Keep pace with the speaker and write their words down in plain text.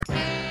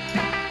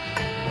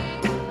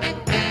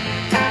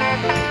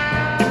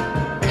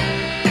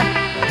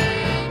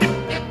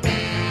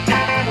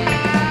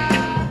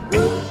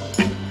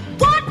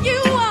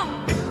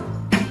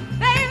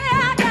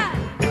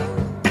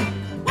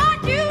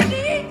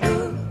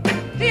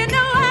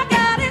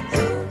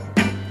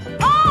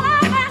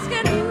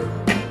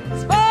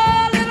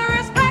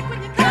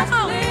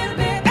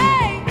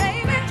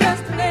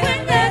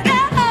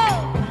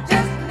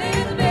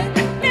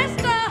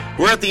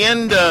at the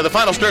end, the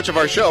final stretch of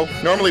our show.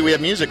 Normally we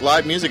have music,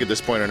 live music at this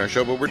point in our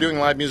show, but we're doing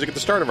live music at the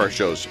start of our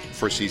shows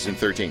for season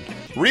 13.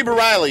 Reba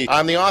Riley,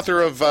 I'm the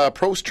author of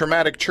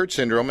Post-Traumatic Church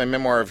Syndrome, a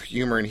memoir of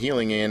humor and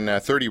healing in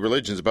 30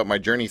 religions, about my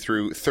journey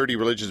through 30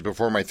 religions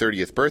before my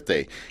 30th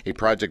birthday, a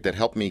project that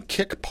helped me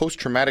kick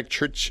post-traumatic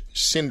church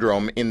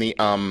syndrome in the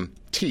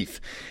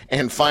teeth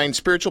and find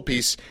spiritual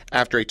peace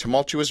after a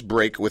tumultuous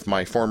break with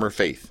my former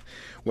faith.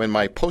 When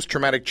my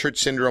post-traumatic church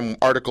syndrome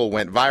article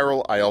went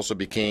viral, I also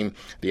became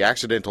the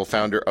accidental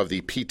founder of the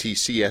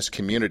PTCS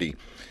community.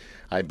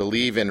 I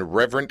believe in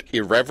reverent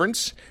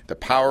irreverence, the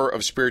power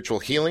of spiritual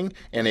healing,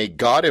 and a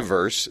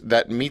Godiverse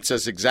that meets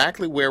us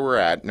exactly where we're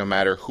at, no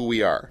matter who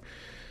we are.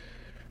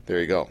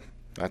 There you go.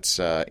 That's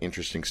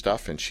interesting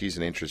stuff, and she's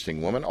an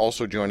interesting woman.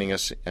 Also joining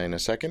us in a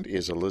second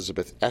is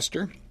Elizabeth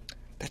Esther.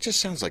 That just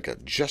sounds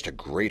like just a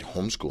great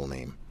homeschool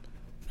name.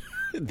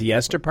 The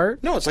Esther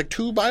part? No, it's like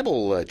two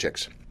Bible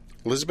chicks.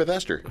 Elizabeth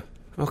Esther.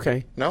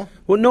 Okay. No?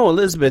 Well, no,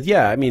 Elizabeth,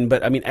 yeah. I mean,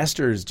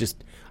 Esther is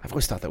just, I've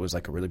always thought that was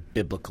like a really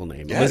biblical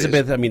name. Yeah,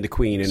 Elizabeth, the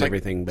queen and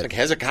everything. But it's like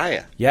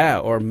Hezekiah. Yeah,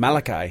 or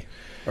Malachi,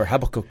 or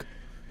Habakkuk.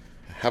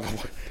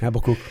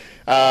 Habakkuk.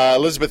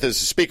 Elizabeth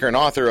is a speaker and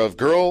author of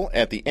Girl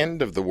at the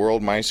End of the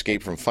World, My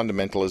Escape from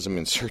Fundamentalism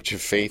in Search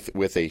of Faith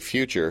with a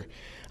Future.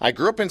 I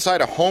grew up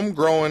inside a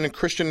homegrown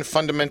Christian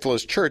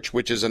fundamentalist church,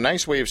 which is a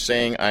nice way of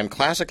saying I'm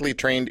classically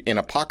trained in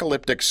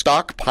apocalyptic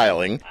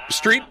stockpiling,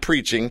 street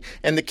preaching,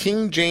 and the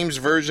King James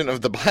Version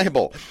of the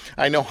Bible.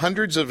 I know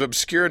hundreds of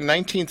obscure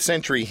 19th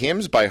century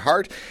hymns by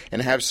heart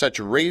and have such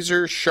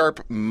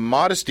razor-sharp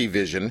modesty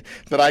vision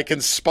that I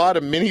can spot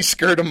a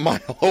miniskirt a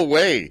mile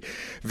away.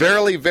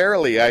 Verily,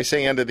 verily, I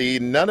say unto thee,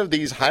 none of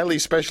these highly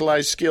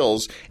specialized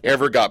skills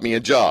ever got me a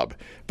job,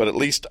 but at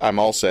least I'm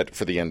all set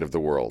for the end of the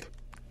world.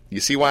 You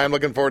see why I'm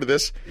looking forward to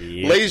this?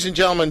 Yep. Ladies and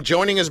gentlemen,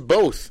 joining us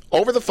both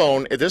over the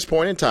phone at this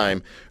point in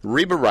time,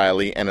 Reba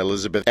Riley and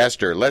Elizabeth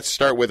Esther. Let's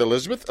start with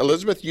Elizabeth.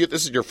 Elizabeth,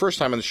 this is your first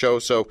time on the show,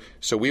 so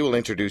we will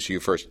introduce you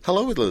first.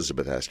 Hello,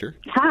 Elizabeth Esther.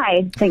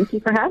 Hi. Thank you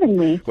for having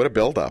me. What a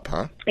build-up,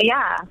 huh?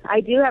 Yeah,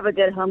 I do have a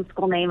good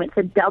homeschool name. It's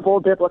a double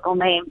biblical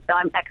name, so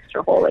I'm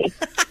extra holy.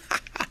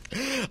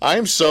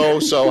 I'm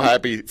so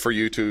happy for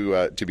you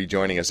to be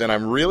joining us, and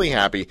I'm really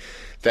happy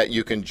that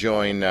you can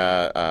join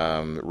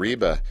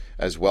Reba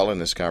as well in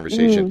this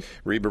conversation.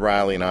 Reba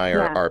Riley and I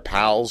are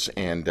pals,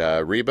 and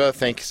Reba,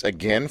 thanks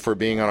again for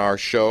being on our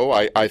show.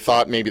 I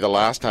thought maybe the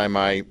last time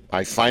I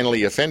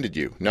finally offended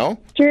you. No?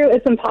 True,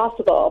 it's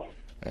impossible.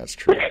 That's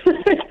true.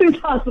 It's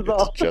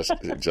impossible. It's just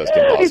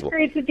impossible. It's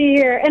great to be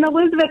here. And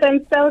Elizabeth,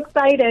 I'm so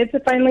excited to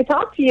finally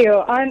talk to you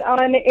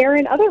on air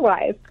and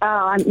otherwise.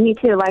 Oh, me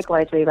too.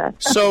 Likewise, Reba.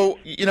 So,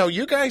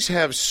 you guys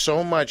have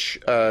so much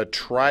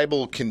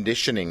tribal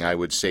conditioning, I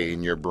would say,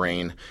 in your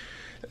brain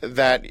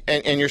that,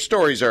 and your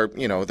stories are,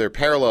 they're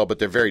parallel, but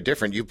they're very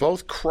different. You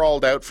both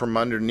crawled out from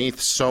underneath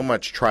so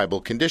much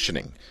tribal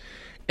conditioning.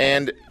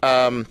 And,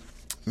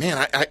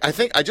 man, I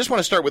think I just want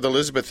to start with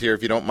Elizabeth here,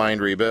 if you don't mind,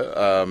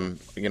 Reba.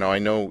 I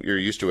know you're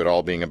used to it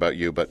all being about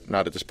you, but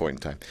not at this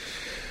point in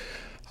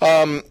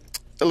time.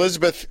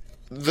 Elizabeth,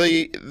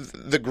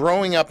 the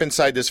growing up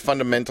inside this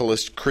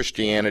fundamentalist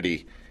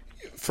Christianity,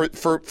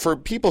 for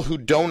people who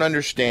don't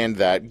understand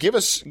that, give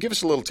us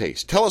a little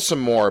taste. Tell us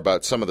some more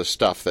about some of the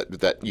stuff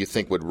that you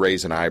think would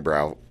raise an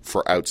eyebrow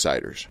for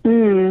outsiders.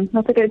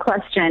 That's a good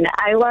question.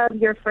 I love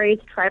your phrase,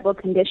 tribal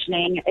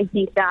conditioning. I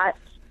think that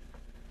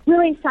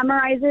really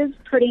summarizes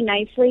pretty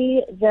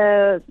nicely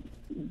the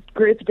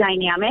group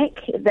dynamic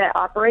that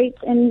operates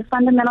in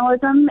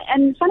fundamentalism.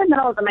 And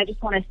fundamentalism, I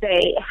just want to say,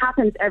 it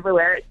happens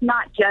everywhere. It's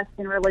not just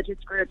in religious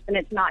groups, and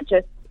it's not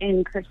just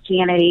in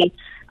Christianity.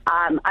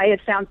 I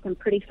have found some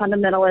pretty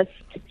fundamentalist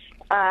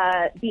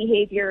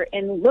behavior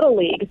in Little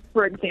League,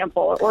 for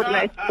example, or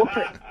organized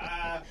sports.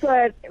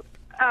 But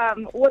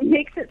what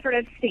makes it sort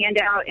of stand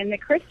out in the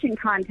Christian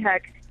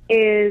context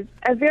is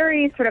a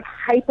very sort of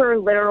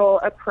hyper-literal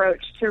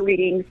approach to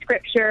reading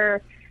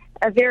Scripture,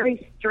 a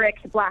very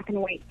strict black and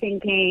white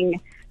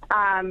thinking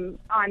on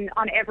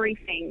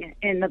everything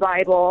in the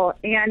Bible,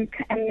 and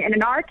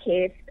in our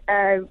case,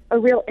 a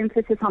real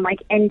emphasis on like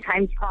end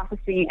times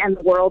prophecy and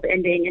the world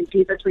ending and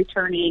Jesus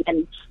returning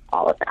and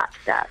all of that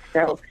stuff.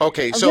 So,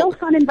 real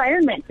fun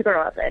environment to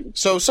grow up in.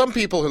 So some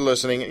people who are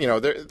listening,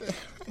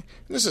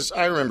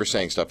 I remember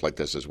saying stuff like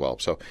this as well.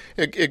 So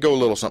it go a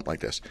little something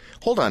like this.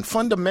 Hold on.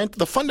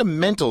 The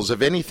fundamentals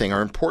of anything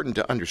are important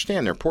to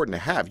understand. They're important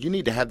to have. You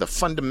need to have the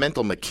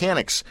fundamental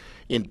mechanics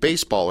in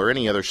baseball or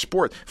any other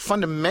sport.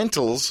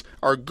 Fundamentals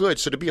are good.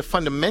 So to be a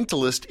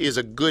fundamentalist is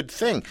a good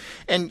thing.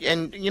 And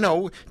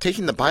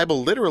taking the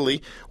Bible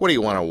literally, what do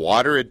you want to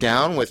water it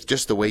down with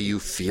just the way you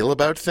feel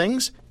about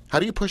things? How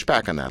do you push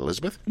back on that,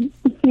 Elizabeth?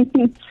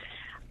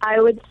 I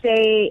would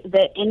say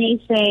that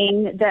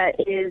anything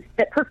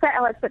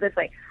let's put it this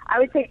way, I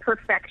would say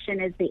perfection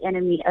is the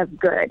enemy of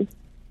good.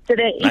 So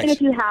that even if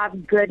you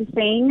have good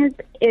things,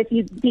 if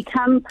you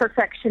become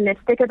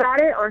perfectionistic about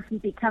it or if you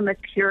become a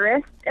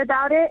purist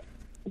about it,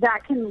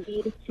 that can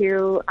lead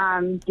to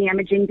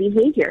damaging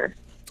behavior.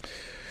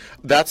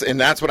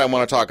 That's what I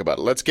want to talk about.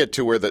 Let's get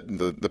to where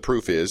the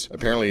proof is.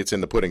 Apparently it's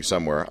in the pudding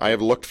somewhere. I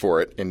have looked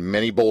for it in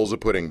many bowls of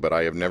pudding, but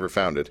I have never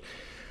found it.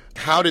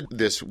 How did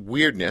this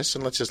weirdness,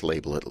 and let's just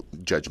label it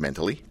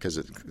judgmentally, because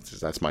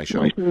that's my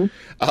show,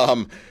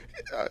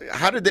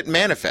 how did it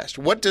manifest?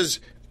 What does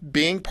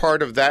being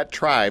part of that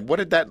tribe, what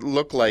did that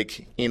look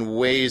like in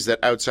ways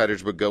that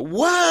outsiders would go,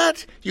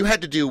 what? You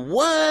had to do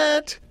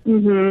what?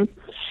 We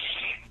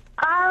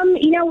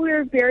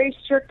were very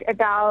strict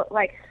about,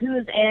 like,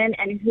 who's in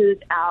and who's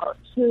out,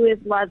 who is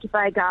loved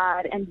by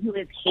God and who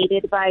is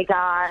hated by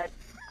God,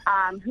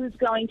 who's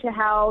going to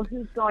hell,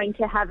 who's going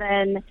to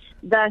heaven,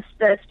 thus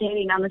the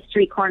standing on the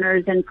street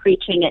corners and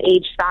preaching at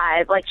age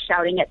 5, like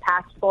shouting at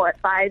past 4 at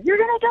 5, you're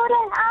going to go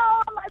to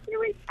hell unless you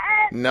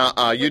repent.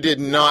 Nuh-uh, you did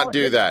not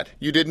do that.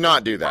 You did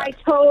not do that. I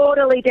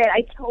totally did.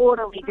 I did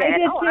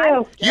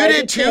too. You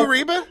did too,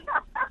 Reba?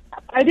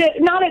 I did.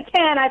 Not at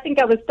 10. I think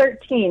I was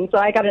 13, so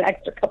I got an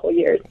extra couple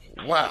years.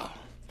 Wow.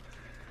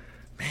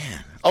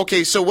 Man.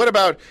 Okay, so what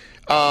about,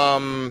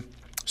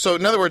 so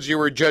in other words, you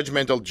were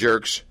judgmental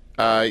jerks.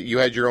 You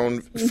had your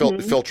own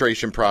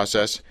filtration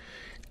process.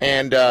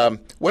 And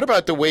what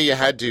about the way you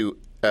had to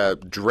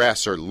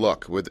dress or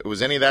look?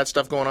 Was any of that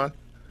stuff going on?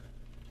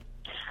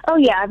 Oh,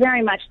 yeah,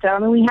 very much so. I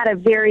mean, we had a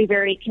very,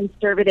 very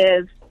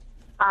conservative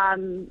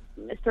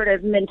sort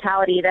of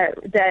mentality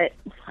that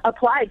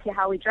applied to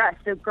how we dressed.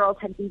 So girls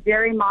had to be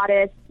very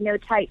modest, no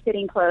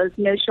tight-fitting clothes,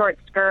 no short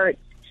skirts,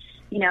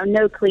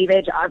 no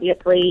cleavage,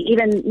 obviously.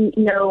 Even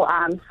no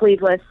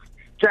sleeveless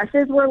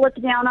dresses were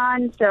looked down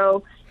on.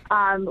 So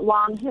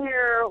long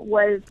hair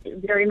was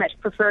very much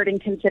preferred and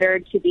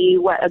considered to be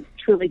what a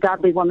truly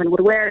godly woman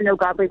would wear. No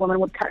godly woman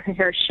would cut her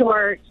hair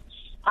short.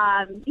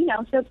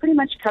 So pretty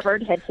much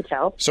covered head to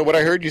toe. So what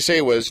I heard you say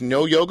was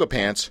no yoga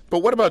pants, but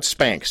what about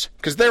Spanx?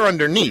 Because they're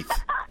underneath.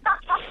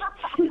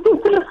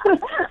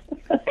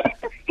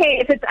 Hey,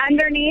 if it's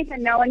underneath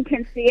and no one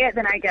can see it,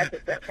 then I guess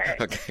it's okay.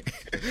 Okay.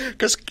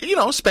 Because,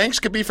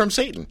 Spanx could be from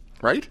Satan,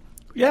 right?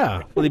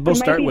 Yeah. Well, they both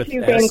start with S.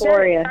 It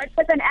starts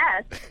with an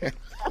S.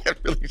 I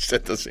really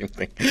said the same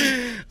thing.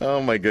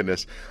 Oh, my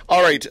goodness.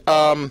 All right.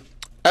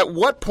 At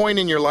what point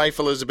in your life,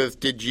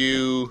 Elizabeth, did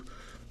you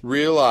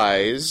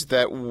realize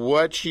that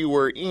what you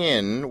were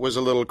in was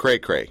a little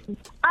cray-cray?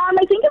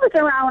 I think it was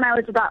around when I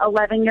was about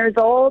 11 years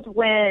old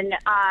when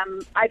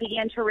I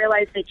began to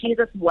realize that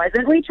Jesus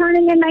wasn't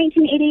returning in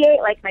 1988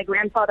 like my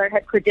grandfather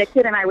had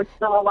predicted, and I was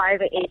still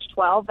alive at age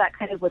 12. That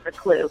kind of was a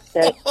clue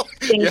that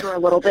things were a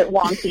little bit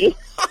wonky.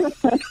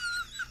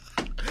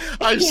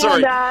 I'm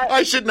sorry.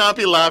 I should not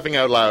be laughing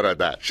out loud at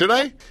that. Should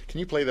I? Can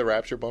you play the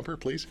Rapture bumper,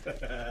 please?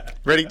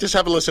 Ready? Just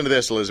have a listen to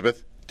this,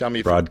 Elizabeth. Tell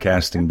me.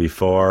 Broadcasting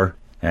before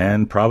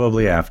and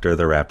probably after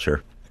the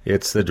Rapture.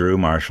 It's the Drew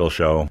Marshall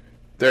Show.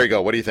 There you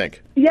go. What do you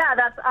think? Yeah,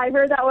 I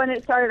heard that when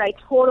it started. I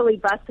totally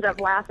busted up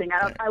laughing.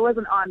 I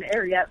wasn't on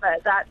air yet,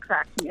 but that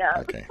cracked me up.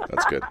 Okay,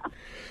 that's good.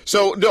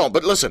 So, no,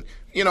 but listen,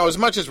 as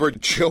much as we're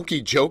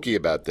jokey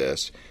about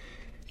this,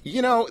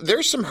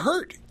 there's some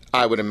hurt,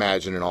 I would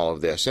imagine, in all of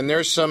this. And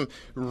there's some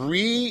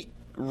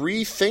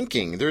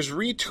rethinking. There's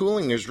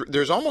retooling.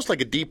 There's almost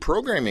like a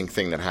deprogramming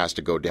thing that has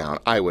to go down,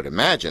 I would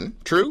imagine.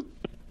 True?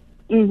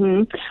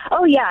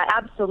 Oh, yeah,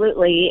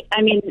 absolutely.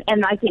 I mean,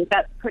 and I think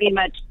that's pretty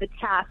much the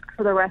task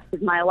for the rest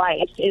of my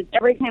life, is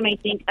every time I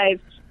think I've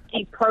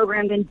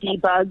deprogrammed and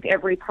debugged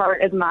every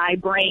part of my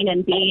brain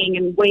and being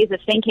and ways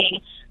of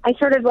thinking, I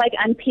sort of like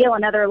unpeel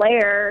another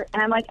layer,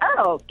 and I'm like,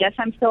 oh, guess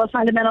I'm still a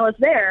fundamentalist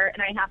there,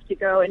 and I have to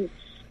go and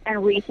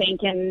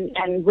rethink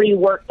and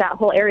rework that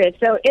whole area.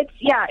 So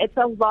it's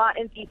a lot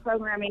of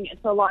deprogramming.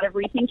 It's a lot of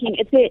rethinking.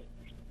 It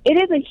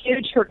is a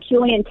huge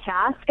Herculean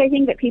task, I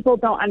think, that people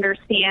don't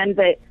understand,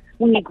 that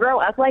when you grow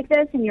up like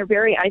this and you're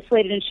very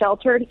isolated and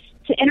sheltered,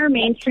 to enter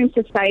mainstream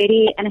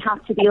society and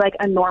have to be like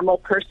a normal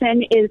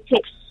person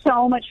takes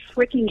so much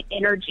freaking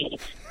energy.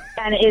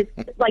 And is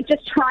like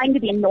just trying to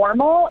be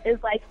normal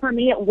is like, for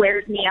me, it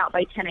wears me out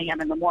by 10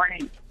 a.m. in the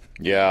morning.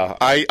 Yeah,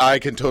 I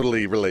can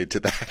totally relate to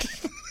that.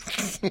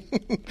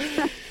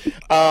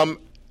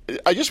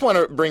 I just want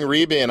to bring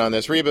Reba in on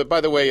this. Reba, by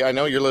the way, I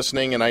know you're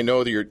listening, and I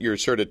know that you're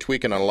sort of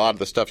tweaking on a lot of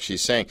the stuff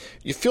she's saying.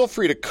 You feel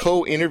free to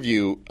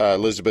co-interview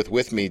Elizabeth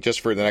with me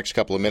just for the next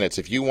couple of minutes.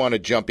 If you want to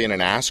jump in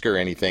and ask her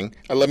anything,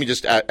 let me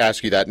just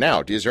ask you that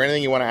now. Is there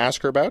anything you want to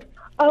ask her about?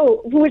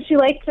 Oh, would she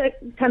like to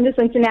come to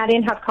Cincinnati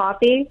and have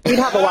coffee? We'd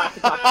have a lot to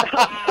talk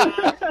about.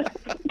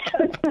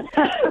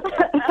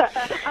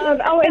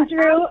 And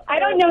Drew, I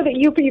don't know that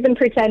you even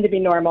pretend to be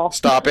normal.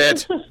 Stop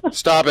it.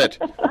 Stop it.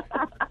 You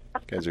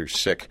guys are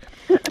sick.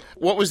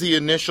 What was the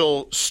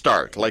initial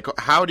start? Like,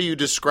 how do you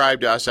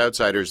describe to us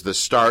outsiders the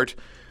start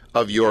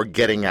of your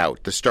getting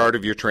out, the start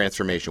of your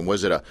transformation?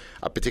 Was it a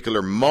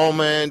particular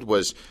moment?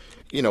 Where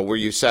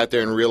you sat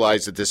there and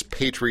realized that this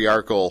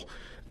patriarchal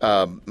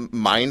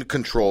mind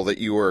control that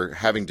you were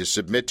having to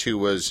submit to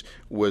was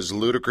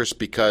ludicrous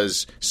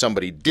because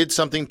somebody did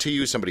something to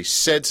you, somebody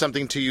said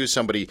something to you,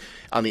 somebody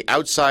on the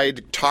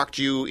outside talked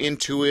you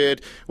into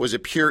it? Was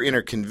it pure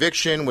inner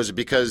conviction? Was it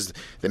because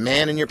the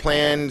man in your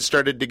plan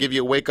started to give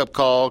you a wake-up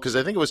call? Because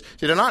I think it was,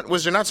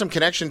 was there not some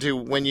connection to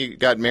when you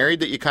got married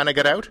that you kind of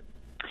got out?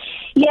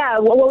 Yeah,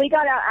 well, we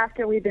got out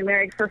after we'd been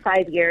married for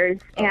 5 years,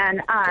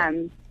 and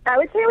I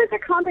would say it was a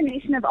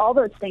combination of all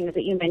those things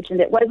that you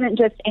mentioned. It wasn't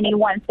just any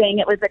one thing.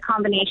 It was a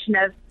combination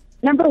of,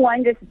 number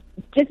one,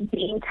 just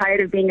being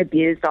tired of being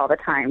abused all the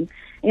time.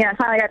 You know, I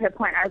finally got to a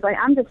point where I was like,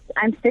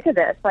 I'm sick of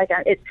this. Like,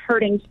 it's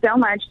hurting so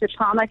much. The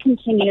trauma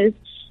continues.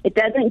 It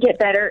doesn't get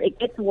better. It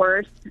gets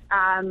worse.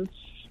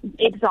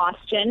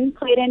 Exhaustion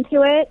played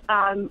into it.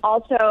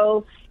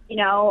 Also, you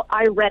know,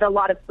 I read a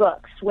lot of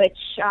books, which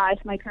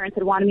if my parents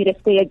had wanted me to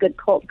stay a good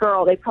cult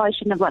girl, they probably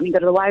shouldn't have let me go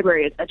to the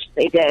library as much as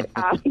they did.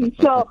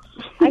 So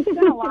I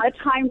spent a lot of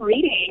time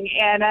reading,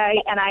 and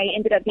I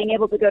ended up being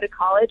able to go to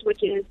college,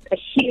 which is a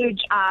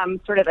huge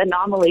sort of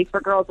anomaly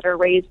for girls that are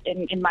raised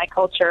in my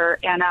culture.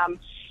 And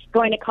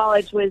going to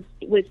college was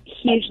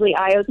hugely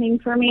eye-opening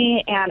for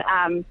me,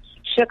 and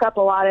shook up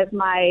a lot of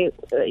my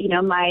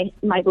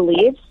my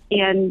beliefs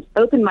and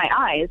opened my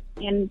eyes.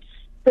 And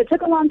so it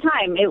took a long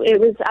time. It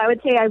was, I would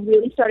say I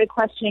really started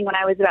questioning when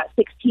I was about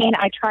 16.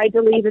 I tried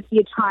to leave a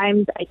few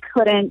times. I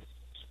couldn't.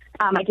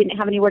 I didn't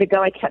have anywhere to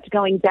go. I kept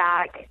going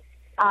back.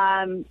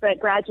 But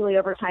gradually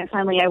over time,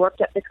 finally, I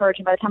worked up the courage.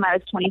 And by the time I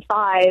was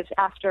 25,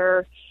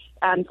 after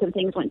some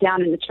things went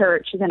down in the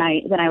church, then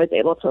I was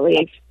able to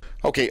leave.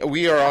 Okay,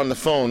 we are on the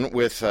phone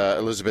with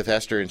Elizabeth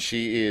Esther, and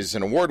she is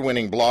an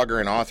award-winning blogger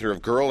and author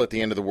of Girl at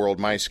the End of the World,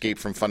 My Escape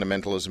from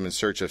Fundamentalism in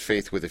Search of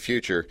Faith with a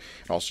Future.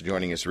 Also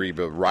joining us,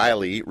 Reba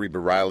Riley. Reba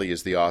Riley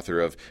is the author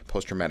of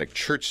Post-Traumatic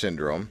Church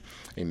Syndrome,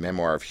 a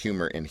memoir of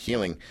humor and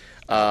healing.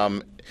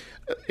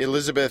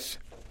 Elizabeth,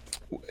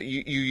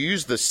 you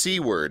use the C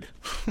word,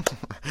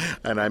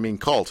 and I mean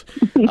cult.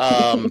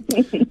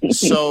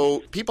 So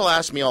people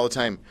ask me all the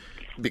time,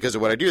 because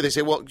of what I do, they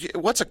say, well,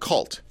 what's a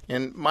cult?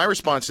 And my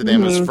response to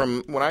them is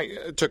from when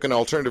I took an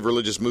alternative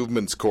religious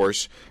movements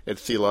course at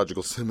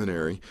theological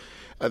seminary,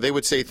 they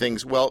would say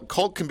things, well,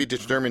 cult can be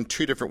determined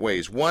two different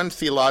ways. One,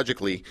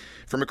 theologically,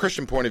 from a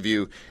Christian point of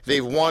view,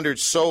 they've wandered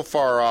so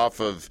far off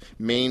of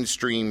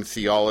mainstream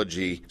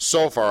theology,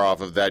 so far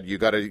off of that,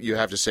 you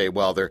have to say,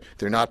 well,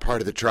 they're not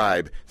part of the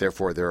tribe,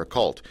 therefore they're a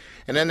cult.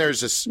 And then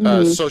there's a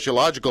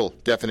sociological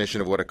definition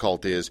of what a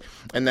cult is,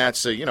 and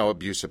that's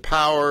abuse of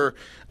power,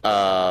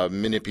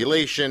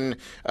 manipulation,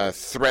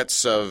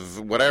 threats of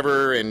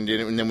whatever, and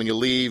then when you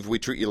leave, we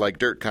treat you like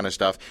dirt kind of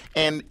stuff.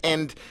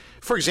 And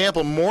for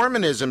example,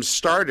 Mormonism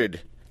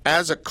started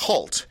as a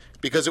cult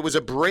because it was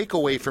a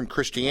breakaway from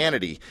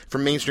Christianity,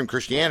 from mainstream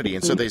Christianity,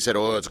 and so they said,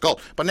 oh, it's a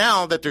cult. But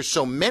now that there's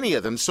so many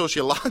of them,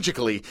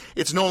 sociologically,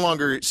 it's no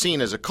longer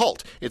seen as a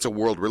cult. It's a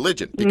world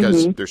religion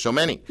because there's so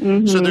many.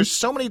 So there's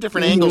so many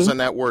different angles on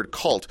that word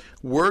cult.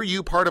 Were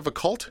you part of a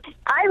cult?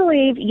 I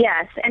believe,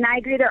 yes, and I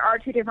agree there are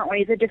two different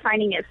ways of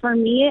defining it. For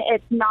me,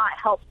 it's not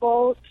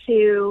helpful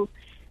to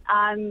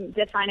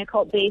define a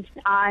cult based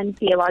on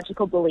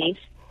theological beliefs.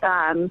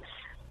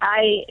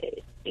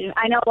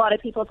 I know a lot of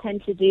people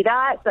tend to do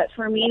that, but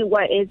for me,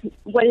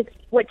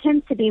 what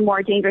tends to be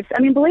more dangerous,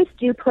 I mean, beliefs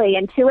do play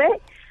into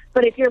it,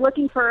 but if you're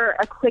looking for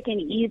a quick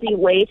and easy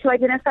way to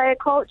identify a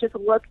cult, just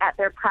look at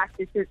their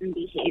practices and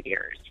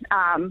behaviors.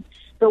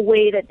 The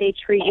way that they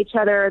treat each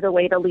other, the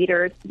way the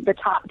leaders, the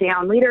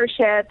top-down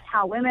leadership,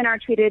 how women are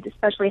treated,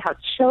 especially how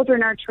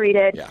children are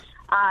treated,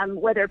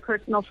 whether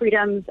personal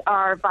freedoms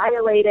are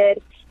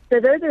violated. So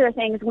those are the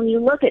things, when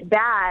you look at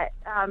that,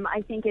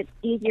 I think it's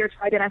easier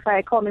to identify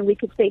a cult. I mean, we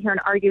could sit here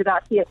and argue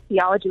about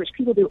theology, which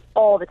people do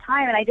all the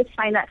time, and I just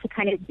find that to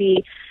kind of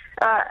be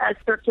a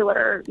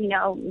circular,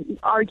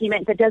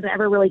 argument that doesn't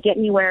ever really get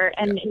anywhere.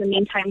 And in the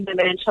meantime,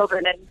 women and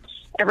children and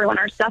everyone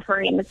are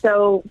suffering.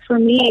 So for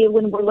me,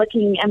 when we're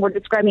looking and we're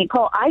describing a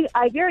cult,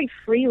 I very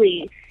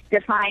freely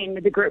define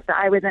the group that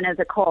I was in as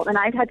a cult. And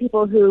I've had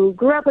people who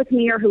grew up with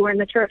me or who were in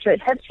the church that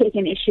have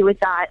taken issue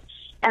with that.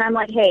 And I'm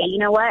like, hey, you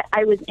know what?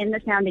 I was in the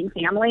founding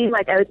family.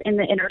 Like, I was in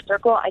the inner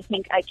circle. I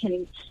think I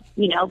can,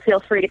 feel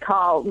free to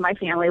call my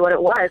family what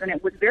it was. And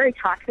it was very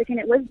toxic and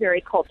it was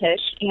very cultish.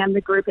 And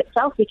the group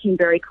itself became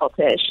very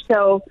cultish.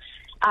 So,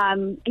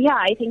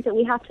 I think that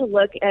we have to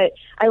look at,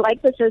 I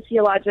like the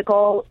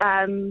sociological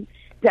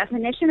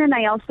definition. And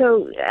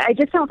I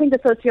just don't think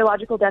the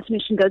sociological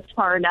definition goes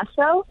far enough,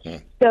 though.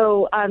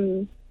 So, I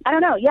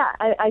don't know. Yeah,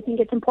 I think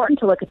it's important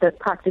to look at the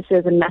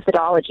practices and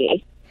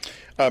methodology.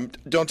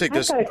 Don't take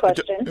this. I've got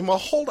a question. Well,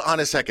 hold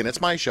on a second.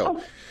 It's my show.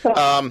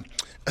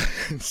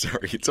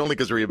 Sorry, it's only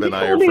because Reba and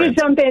I are friends. friends.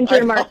 Jump in,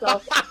 Jim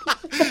Marcel.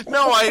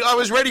 No, I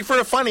was ready for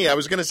a funny. I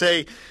was going to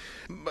say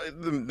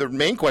the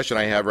main question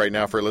I have right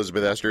now for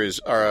Elizabeth Esther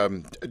is: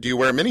 do you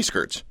wear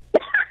miniskirts?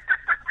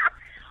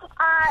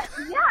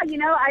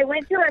 I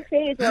went through a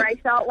phase where I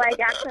felt like,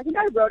 actually, I think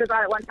I wrote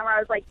about it one time where I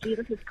was like,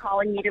 Jesus is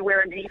calling me to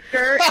wear a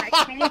miniskirt. And I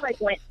kind of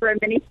went through a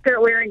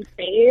miniskirt wearing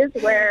phase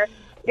where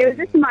it was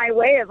just my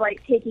way of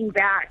like taking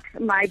back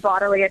my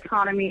bodily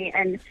autonomy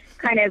and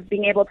kind of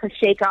being able to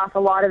shake off a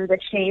lot of the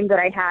shame that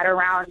I had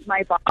around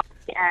my body.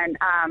 And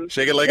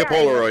shake it like a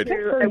Polaroid.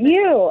 Good for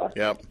you.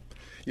 Yep.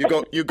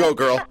 You go,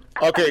 girl.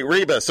 Okay,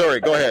 Reba, sorry,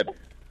 go ahead.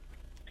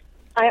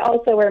 I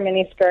also wear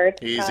mini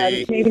skirts.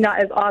 Easy. Maybe not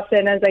as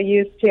often as I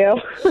used to.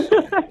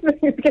 I'm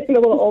getting a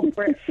little old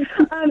for it.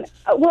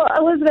 Well,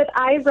 Elizabeth,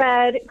 I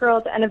read Girl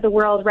at the End of the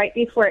World right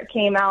before it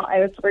came out. I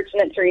was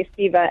fortunate to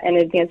receive an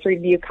advanced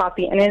review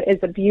copy, and it is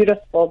a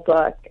beautiful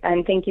book.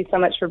 And thank you so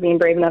much for being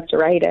brave enough to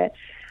write it.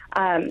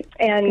 And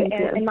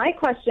my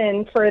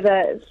question for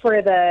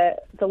the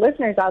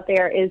listeners out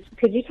there is,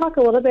 could you talk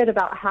a little bit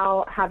about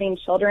how having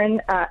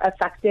children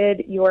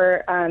affected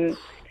your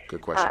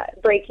Good question.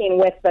 breaking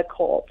with the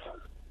cult?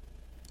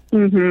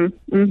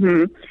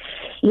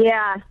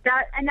 Yeah,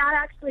 that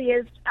actually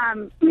is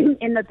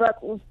in the book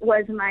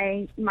was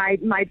my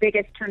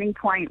biggest turning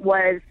point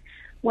was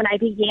when I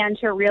began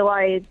to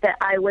realize that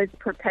I was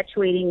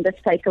perpetuating the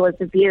cycle of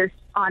abuse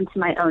onto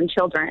my own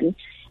children.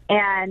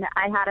 And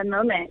I had a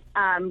moment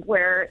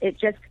where it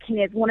just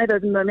kind of one of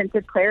those moments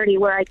of clarity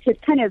where I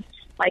could kind of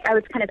like I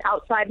was kind of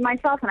outside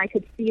myself and I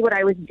could see what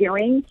I was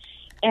doing.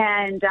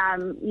 And,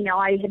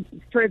 I had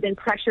sort of been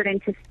pressured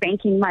into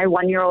spanking my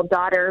 1-year-old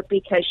daughter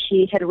because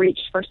she had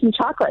reached for some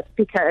chocolates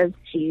because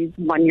she's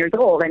 1 year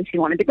old and she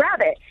wanted to grab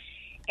it.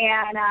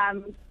 And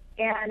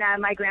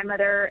my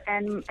grandmother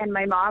and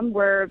my mom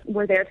were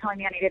there telling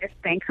me I needed to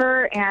spank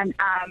her. And,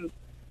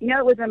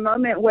 it was a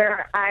moment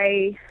where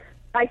I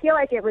feel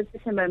like it was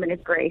just a moment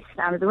of grace.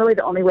 It's really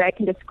the only way I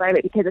can describe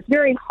it because it's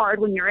very hard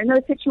when you're in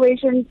those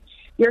situations.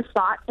 Your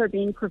thoughts are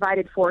being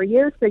provided for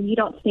you, so you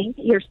don't think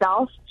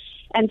yourself.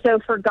 And so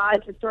for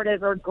God to sort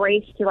of, or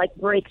grace to like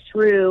break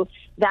through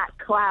that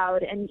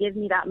cloud and give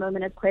me that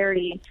moment of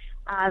clarity.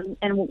 And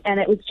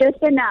it was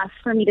just enough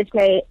for me to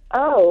say,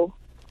 oh,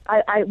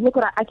 I look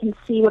what I can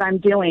see what I'm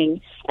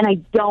doing. And I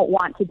don't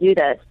want to do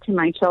this to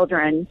my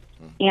children.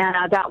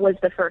 And that was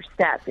the first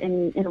step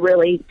in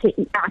really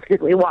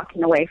actively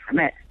walking away from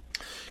it.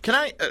 Can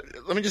I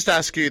let me just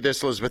ask you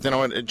this, Elizabeth, then I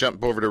want to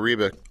jump over to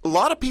Reba. A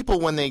lot of people,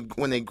 when they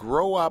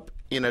grow up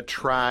in a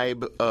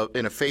tribe,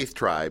 in a faith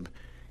tribe,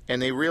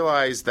 and they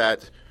realize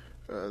that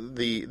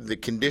the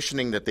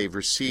conditioning that they've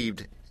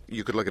received,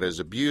 you could look at it as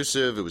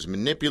abusive, it was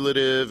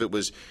manipulative, it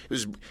was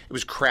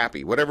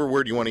crappy, whatever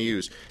word you want to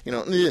use. I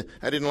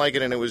didn't like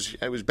it, and it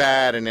was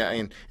bad,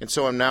 and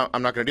so I'm not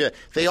going to do that.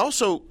 They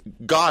also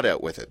God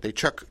out with it. They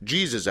chuck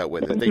Jesus out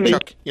with it.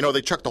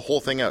 They chuck the whole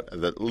thing out,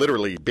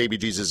 literally baby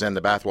Jesus and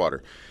the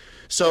bathwater.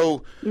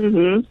 So,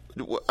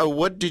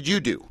 what did you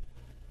do?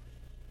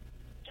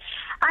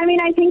 I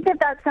mean, I think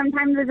that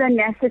sometimes is a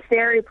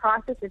necessary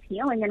process of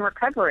healing and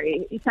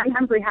recovery.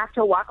 Sometimes we have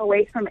to walk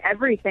away from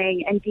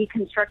everything and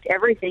deconstruct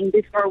everything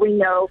before we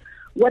know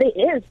what it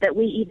is that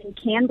we even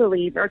can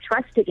believe or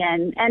trust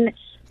again.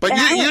 But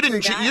you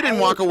didn't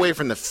walk away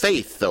from the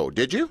faith, though,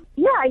 did you?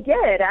 Yeah, I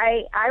did.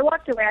 I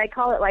walked away. I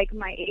call it like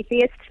my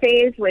atheist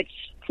phase, which,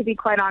 to be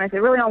quite honest, it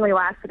really only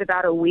lasted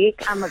about a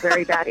week. I'm a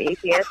very bad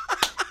atheist.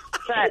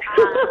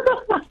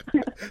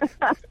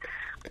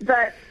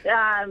 But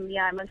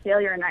I'm a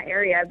failure in that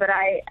area. But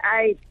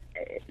I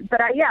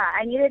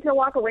needed to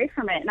walk away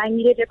from it, and I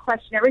needed to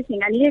question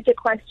everything. I needed to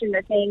question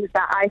the things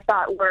that I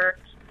thought were,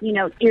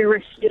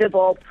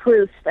 irrefutable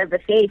proofs of the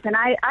faith. And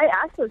I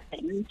asked those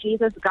things. Is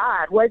Jesus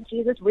God? Was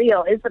Jesus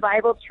real? Is the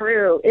Bible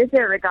true? Is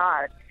there a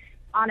God?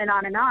 On and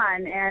on and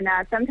on. And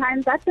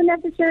sometimes that's a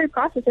necessary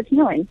process of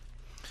healing.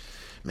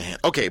 Man,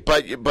 okay,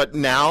 but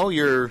now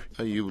you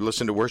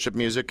listen to worship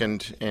music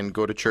and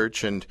go to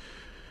church and.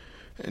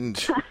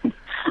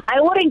 I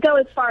wouldn't go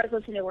as far as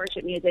listen to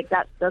worship music.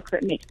 That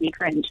makes me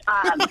cringe.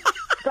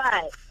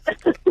 But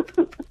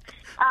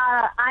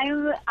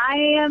I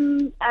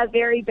am a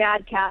very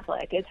bad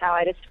Catholic, is how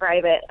I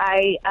describe it.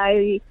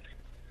 I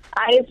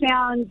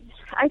found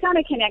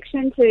a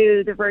connection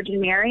to the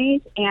Virgin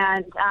Mary,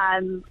 and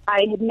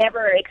I had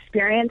never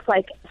experienced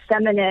like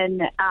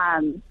feminine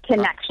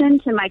connection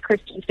to my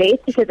Christian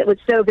faith because it was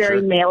so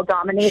very male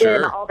dominated,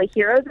 and all the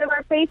heroes of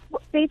our faith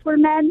were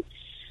men.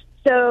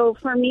 So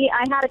for me,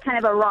 I had a kind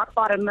of a rock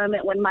bottom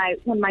moment when my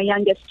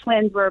youngest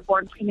twins were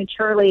born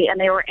prematurely, and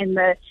they were in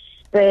the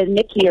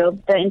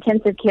NICU, the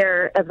intensive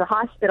care of the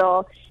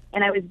hospital,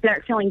 and I was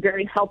feeling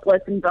very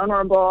helpless and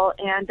vulnerable.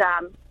 And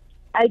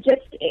I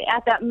just,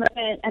 at that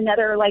moment,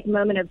 another like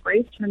moment of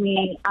grace for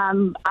me,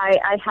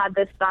 I had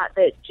this thought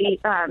that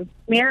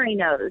Mary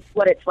knows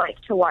what it's like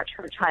to watch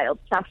her child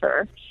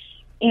suffer.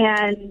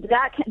 And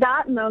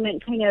that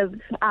moment kind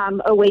of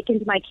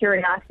awakened my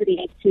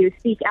curiosity to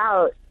seek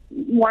out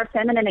more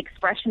feminine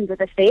expressions of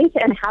the faith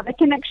and have a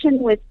connection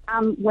with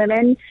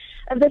women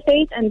of the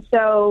faith. And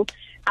so,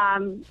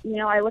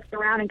 I looked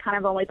around and kind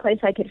of the only place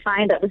I could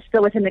find that was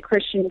still within the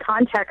Christian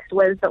context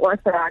was the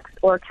Orthodox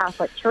or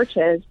Catholic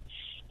churches.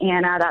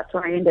 And that's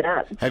where I ended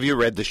up. Have you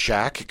read The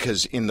Shack?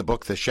 Because in the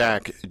book The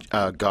Shack,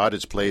 God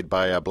is played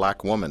by a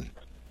black woman.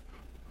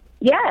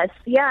 Yes.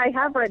 Yeah, I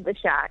have read The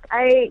Shack.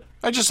 I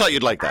just thought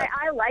you'd like that.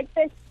 I like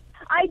this.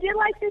 I did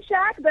like the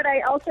shack, but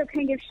I also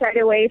kind of shied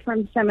away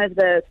from some of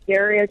the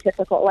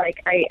stereotypical,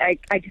 like, I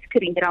just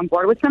couldn't get on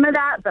board with some of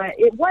that, but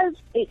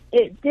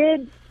it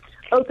did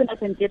open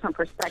up in different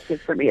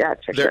perspectives for me,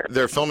 that's for sure.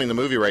 They're filming the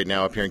movie right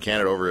now up here in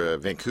Canada over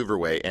Vancouver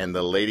way, and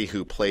the lady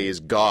who plays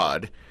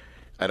God,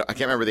 I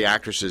can't remember the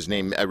actress's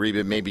name.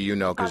 Reba, maybe you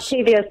know.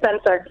 Octavia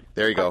Spencer.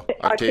 There you go.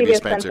 Octavia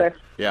Spencer.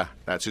 Yeah,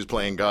 that's who's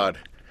playing God.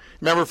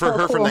 Remember her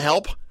cool. from The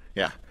Help?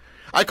 Yeah.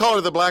 I call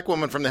her the black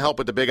woman from The Help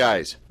with the big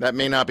eyes. That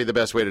may not be the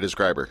best way to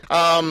describe her.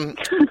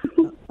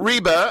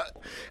 Reba,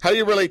 how do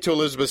you relate to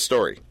Elizabeth's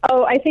story?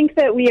 Oh, I think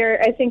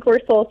we're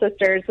soul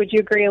sisters. Would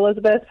you agree,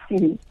 Elizabeth?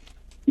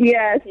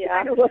 Yes,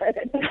 Yeah. I would.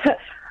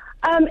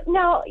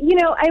 Now,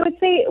 I would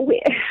say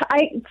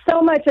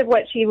so much of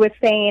what she was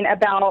saying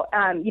about,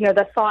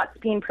 the thoughts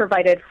being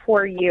provided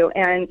for you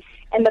and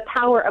the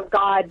power of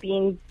God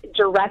being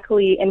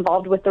directly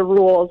involved with the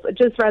rules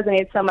just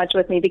resonates so much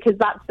with me because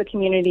that's the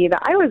community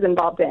that I was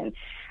involved in.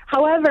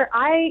 However,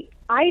 I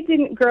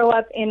didn't grow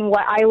up in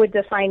what I would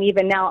define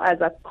even now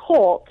as a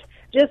cult,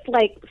 just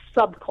like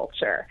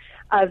subculture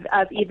of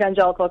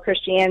evangelical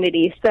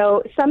Christianity.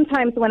 So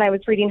sometimes when I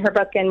was reading her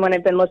book and when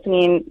I've been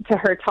listening to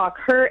her talk,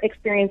 her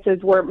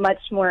experiences were much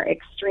more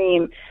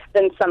extreme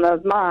than some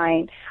of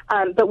mine.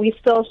 But we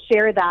still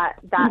share that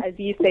as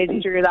you say,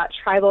 Drew, that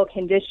tribal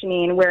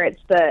conditioning where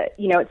it's the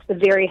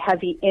very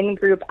heavy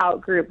in-group,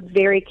 out-group,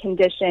 very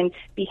conditioned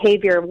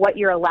behavior of what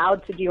you're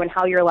allowed to do and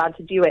how you're allowed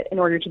to do it in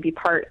order to be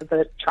part of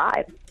the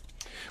tribe.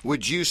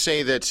 Would you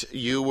say that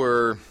you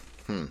were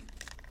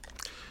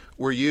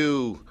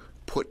you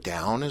put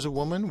down as a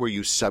woman? Were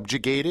you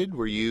subjugated?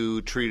 Were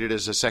you treated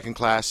as a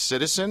second-class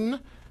citizen,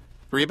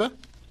 Reba?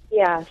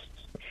 Yes.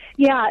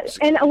 Yeah,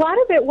 and a lot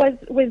of it was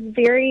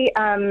very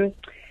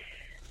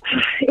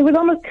it was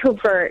almost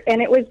covert,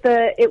 and it was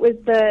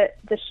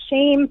the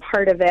shame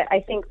part of it.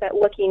 I think that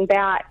looking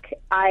back,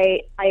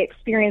 I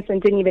experienced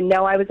and didn't even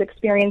know I was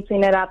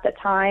experiencing it at the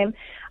time.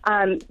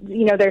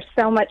 There's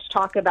so much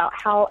talk about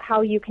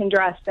how you can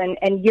dress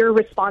and your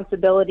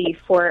responsibility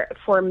for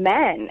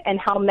men and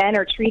how men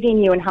are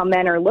treating you and how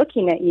men are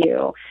looking at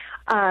you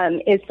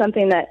is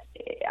something that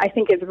I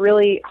think is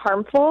really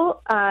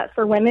harmful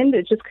for women.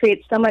 It just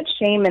creates so much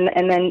shame,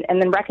 and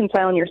then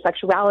reconciling your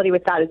sexuality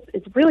with that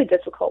is really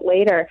difficult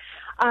later.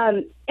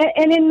 And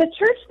in the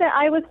church that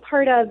I was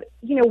part of,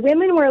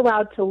 women were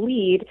allowed to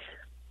lead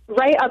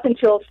right up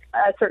until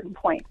a certain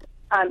point.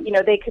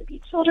 They could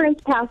be children's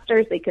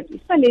pastors, they could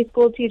be Sunday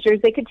school teachers,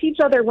 they could teach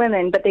other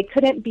women, but they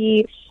couldn't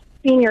be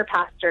senior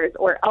pastors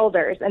or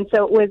elders. And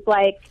so it was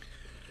like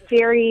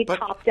very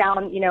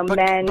top-down,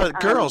 men. But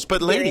girls,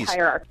 but ladies,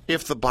 hierarchy.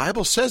 if the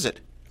Bible says it,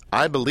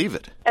 I believe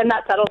it. And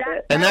that settles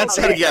it. And that's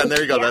it. Yeah, and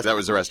there you go. Yeah. That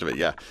was the rest of it.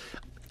 Yeah.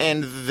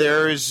 And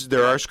there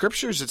are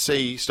scriptures that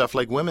say stuff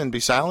like women be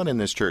silent in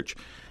this church.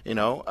 There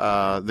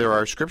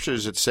are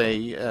scriptures that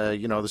say,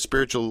 the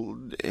spiritual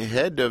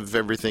head of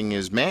everything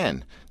is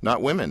man,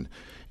 not women.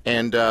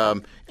 And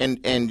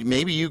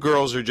maybe you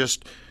girls are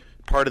just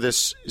part of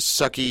this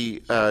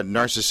sucky,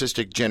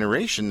 narcissistic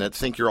generation that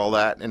think you're all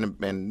that and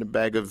a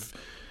bag of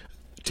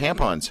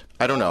tampons.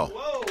 I don't know.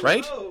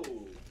 Right?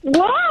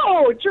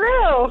 Whoa,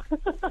 Drew.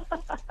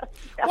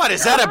 What,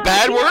 is that a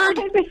bad word?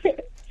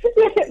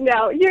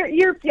 No,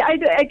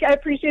 I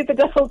appreciate the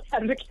devil's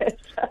advocate.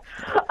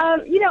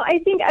 I'm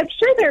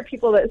sure there are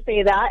people that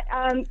say that,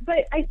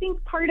 but I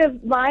think part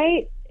of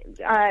my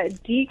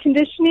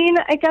deconditioning,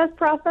 I guess,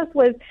 process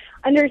was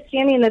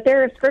understanding that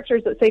there are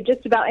scriptures that say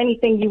just about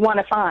anything you want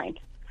to find.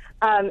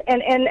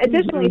 And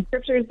additionally,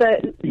 scriptures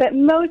that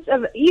most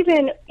of,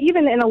 even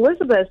in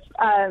Elizabeth's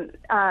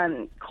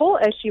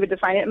cult, as she would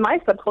define it, in my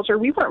subculture,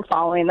 we weren't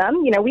following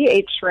them. We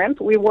ate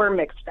shrimp, we wore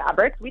mixed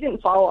fabrics, we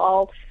didn't follow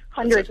all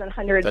hundreds and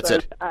hundreds That's of...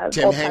 it.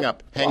 Tim, hang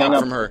up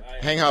from her.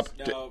 Hang up.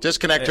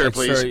 Disconnect her,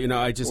 please. Sorry,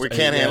 we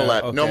can't handle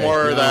that. Okay. No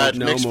more of that.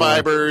 Mixed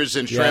fibers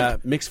and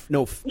shrimp.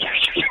 No.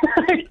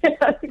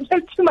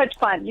 It's too much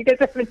fun. You guys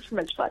are having too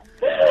much fun.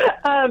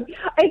 I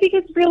think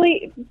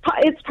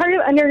it's part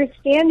of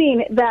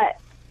understanding that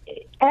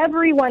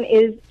everyone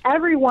is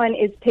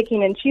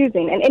picking and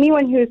choosing, and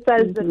anyone who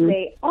says that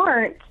they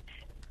aren't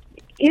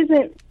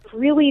isn't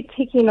really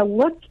taking a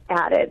look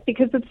at it,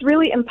 because it's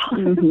really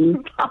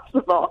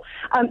impossible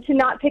to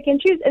not pick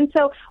and choose. And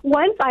so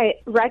once I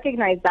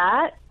recognized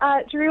that,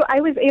 Drew,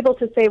 I was able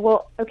to say,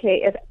 well,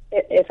 okay,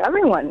 if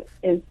everyone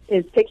is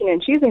picking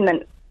and choosing,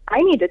 then I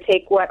need to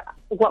take what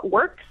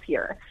works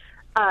here,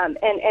 and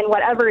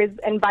whatever is,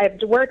 and by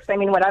works I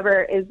mean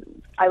whatever is,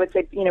 I would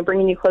say,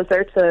 bringing you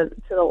closer to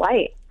the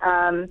light.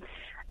 And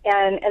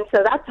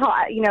so that's how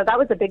that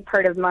was a big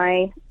part of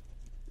my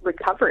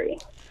recovery.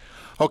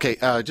 Okay,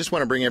 just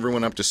want to bring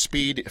everyone up to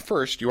speed.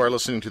 First, you are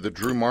listening to the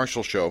Drew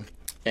Marshall Show,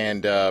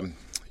 and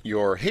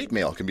your hate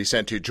mail can be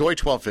sent to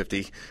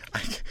Joy1250,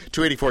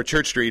 284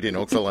 Church Street in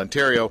Oakville,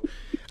 Ontario.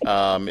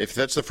 If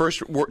that's the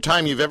first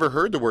time you've ever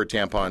heard the word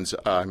tampons,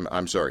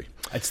 I'm sorry.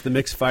 It's the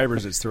mixed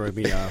fibers that's throwing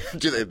me off.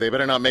 They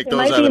better not make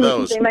those out of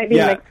those. They might be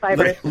mixed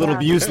fibers. Little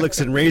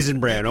muesli and Raisin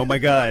Bran. Oh, my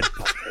God.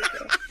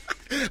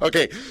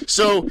 Okay,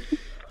 so...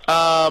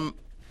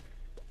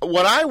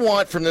 what I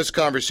want from this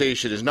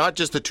conversation is not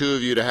just the two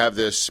of you to have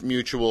this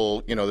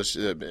mutual, this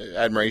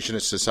admiration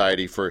of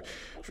society for,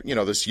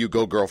 this you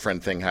go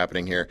girlfriend thing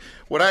happening here.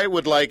 What I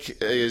would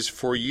like is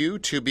for you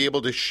to be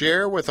able to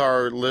share with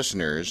our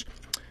listeners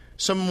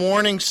some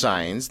warning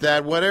signs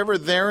that whatever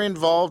they're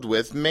involved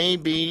with may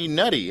be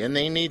nutty, and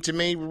they need to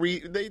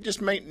they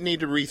just might need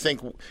to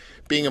rethink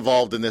being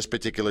involved in this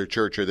particular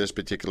church or this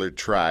particular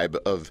tribe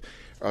of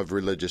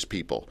religious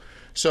people.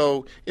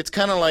 So it's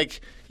kind of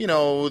like,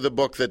 the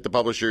book that the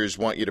publishers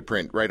want you to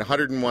print, right?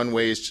 101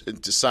 ways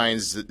to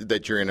signs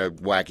that you're in a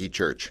wacky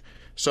church.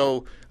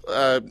 So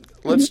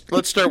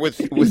let's start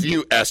with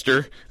you,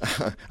 Esther,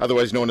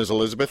 otherwise known as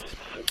Elizabeth.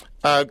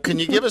 Can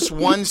you give us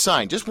one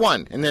sign, just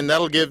one, and then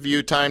that'll give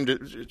you time to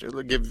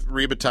give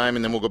Reba time,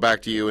 and then we'll go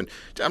back to you. And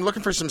I'm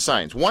looking for some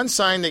signs. One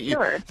sign that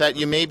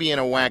you may be in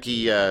a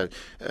wacky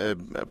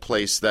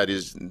place that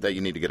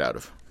you need to get out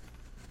of.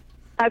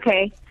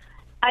 Okay.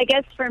 I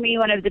guess for me,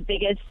 one of the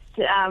biggest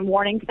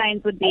warning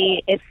signs would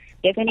be if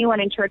anyone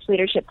in church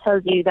leadership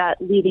tells you that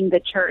leading the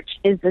church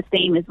is the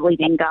same as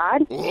leading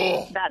God.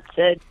 Oh. That's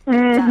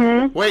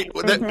it. Wait,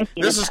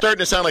 this is starting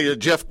to sound like a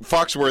Jeff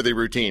Foxworthy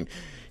routine.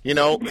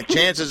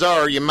 Chances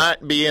are you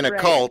might be in a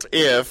cult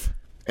if,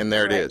 and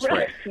there it is.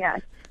 Right. Yeah.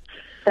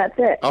 That's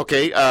it.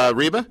 Okay,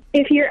 Reba?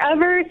 If you're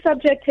ever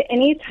subject to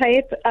any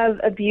type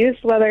of abuse,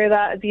 whether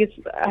that abuse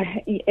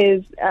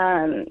is,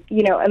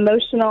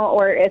 emotional,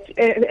 or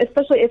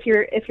especially if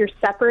you're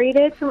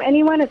separated from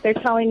anyone, if they're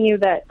telling you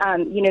that,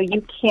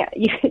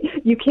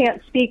 you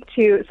can't speak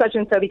to such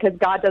and so because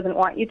God doesn't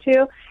want you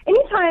to.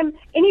 Anytime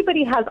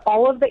anybody has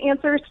all of the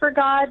answers for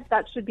God,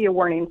 that should be a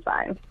warning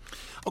sign.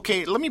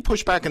 Okay, let me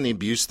push back on the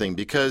abuse thing,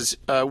 because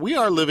we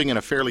are living in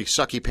a fairly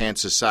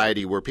sucky-pants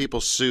society where people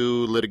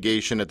sue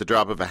litigation at the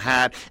drop of a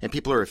hat, and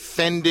people are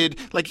offended.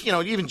 Like,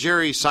 even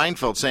Jerry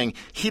Seinfeld saying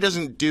he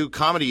doesn't do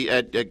comedy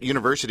at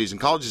universities and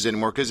colleges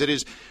anymore because it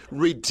is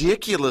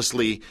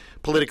ridiculously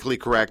politically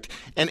correct,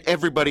 and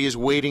everybody is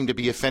waiting to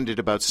be offended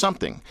about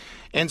something.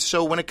 And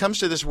so when it comes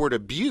to this word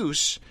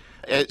abuse,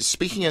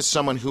 speaking as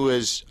someone who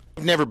has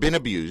never been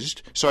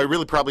abused, so I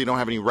really probably don't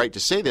have any right to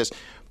say this,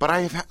 but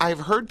I've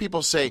heard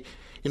people say,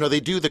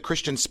 they do the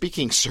Christian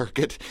speaking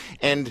circuit,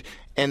 and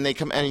they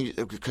come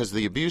because of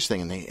the abuse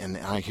thing, and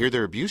I hear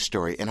their abuse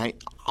story, and I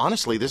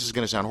honestly, this is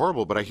going to sound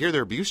horrible, but I hear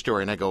their abuse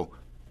story, and I go,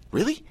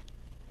 really,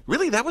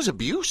 that was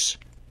abuse?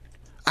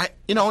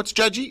 It's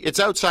judgy, it's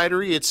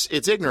outsidery,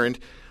 it's ignorant,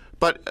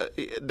 but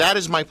that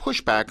is my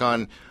pushback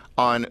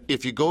on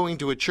if you go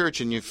into a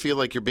church and you feel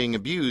like you're being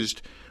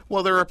abused.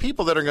 Well, there are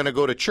people that are going to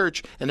go to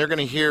church and they're going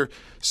to hear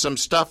some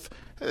stuff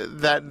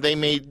that they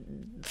may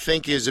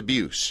think is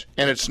abuse,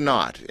 and it's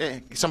not.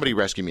 Somebody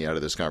rescue me out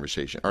of this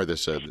conversation or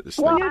this.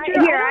 Well,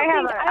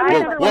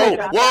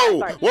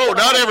 Whoa!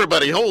 Not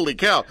everybody. Holy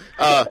cow!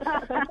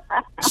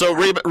 So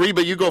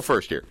Reba, you go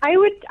first here. I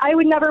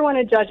would never want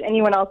to judge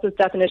anyone else's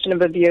definition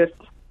of abuse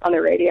on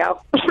the radio,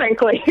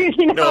 frankly.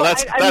 No,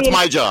 that's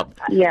my job.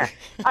 Yeah,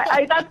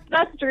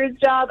 that's Drew's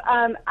job.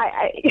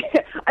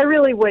 I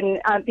really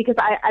wouldn't because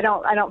I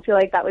don't feel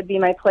like that would be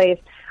my place.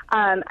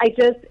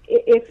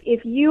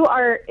 If you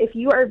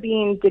are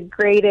being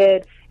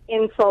degraded,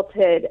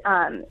 insulted,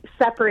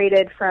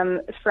 separated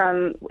from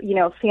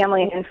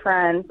family and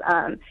friends,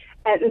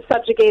 and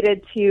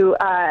subjugated to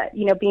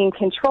being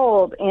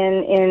controlled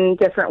in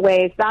different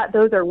ways,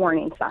 those are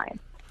warning signs.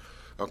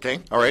 Okay,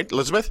 all right,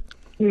 Elizabeth.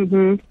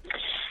 Mm-hmm.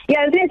 Yeah,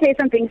 I was going to say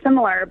something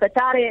similar, but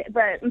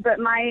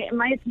my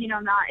opinion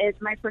on that is,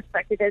 my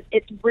perspective is,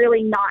 it's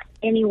really not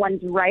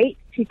anyone's right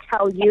to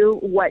tell you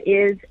what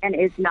is and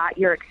is not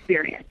your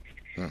experience.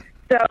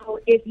 So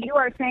if you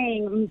are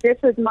saying, this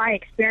is my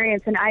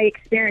experience and I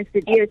experienced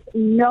abuse,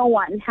 no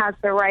one has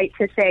the right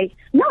to say,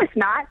 no, it's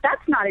not.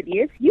 That's not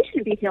abuse. You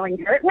shouldn't be feeling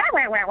hurt. Wah,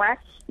 wah, wah, wah.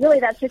 Really,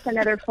 that's just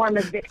another form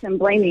of victim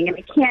blaming. And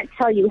I can't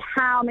tell you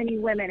how many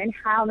women and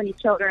how many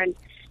children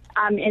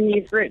in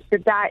these groups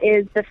that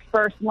is the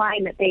first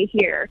line that they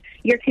hear.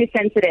 You're too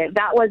sensitive.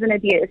 That wasn't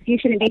abuse. You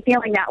shouldn't be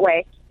feeling that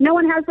way. No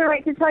one has the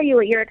right to tell you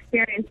what your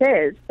experience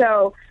is.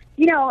 So,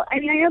 I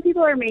know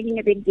people are making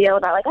a big deal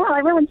about, like, oh,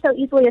 everyone's so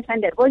easily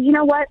offended. Well, you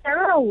know what? There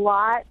are a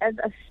lot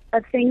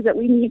of things that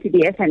we need to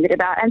be offended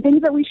about and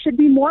things that we should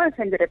be more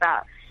offended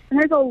about. And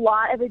there's a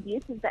lot of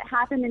abuses that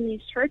happen in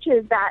these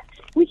churches that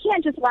we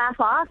can't just laugh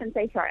off and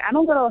say, sorry,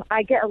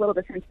 I get a little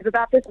defensive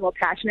about this, a little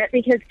passionate,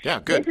 because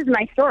this is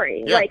my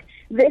story. Yeah. Like,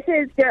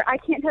 I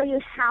can't tell you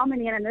how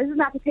many, and this is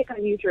not to pick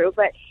on you, Drew,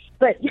 but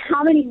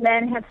how many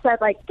men have said,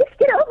 like, just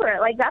get over it.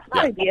 Like, that's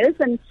not abuse,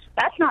 and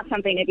that's not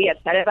something to be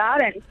upset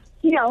about. And,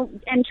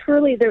 and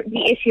truly the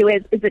issue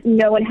is that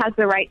no one has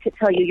the right to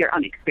tell you your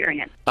own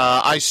experience.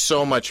 I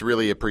so much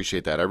really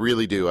appreciate that. I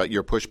really do.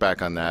 Your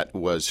pushback on that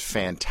was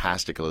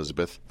fantastic,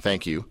 Elizabeth.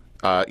 Thank you.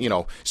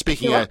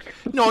 Speaking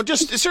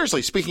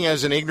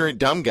as an ignorant,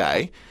 dumb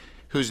guy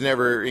who's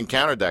never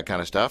encountered that kind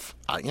of stuff,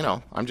 I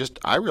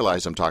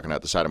realize I'm talking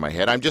out the side of my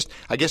head. I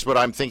guess what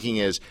I'm thinking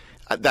is,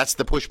 that's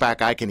the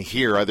pushback I can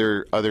hear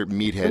other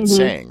meatheads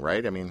saying,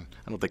 right? I mean,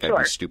 I don't think I'd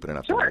be stupid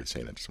enough to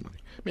say that to somebody.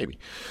 Maybe.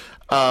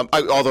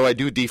 Although I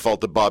do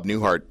default to Bob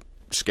Newhart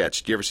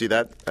sketch. Do you ever see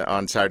that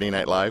on Saturday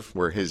Night Live,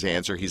 where he's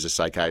a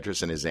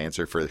psychiatrist, and his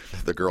answer for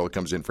the girl who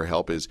comes in for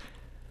help is,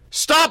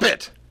 "Stop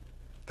it!"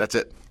 That's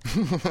it.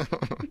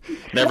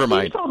 Never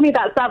mind. You told me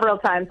that several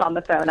times on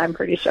the phone, I'm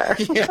pretty sure.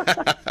 Yeah,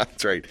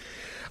 that's right.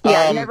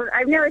 Yeah,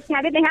 I've never seen.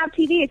 I didn't have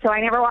TV, so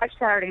I never watched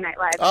Saturday Night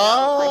Live.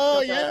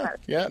 Oh,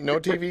 yeah, no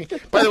TV.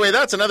 By the way,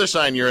 that's another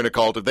sign you're in a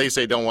cult if they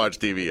say don't watch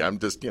TV. I'm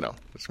just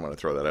want to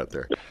throw that out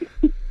there.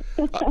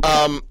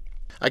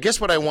 I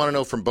guess what I want to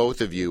know from both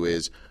of you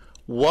is,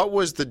 what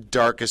was the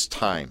darkest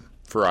time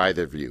for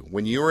either of you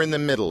when you were in the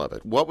middle of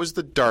it? What was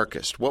the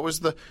darkest? What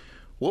was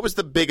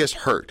the biggest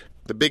hurt,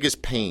 the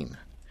biggest pain?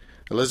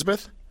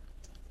 Elizabeth?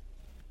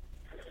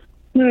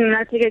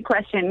 That's a good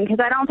question, because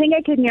I don't think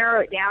I could narrow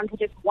it down to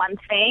just one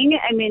thing.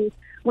 I mean,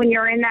 when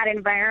you're in that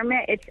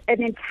environment, it's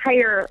an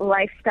entire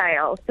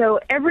lifestyle. So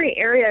every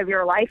area of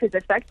your life is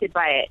affected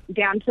by it,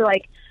 down to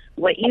like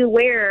what you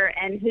wear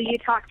and who you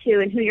talk to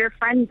and who your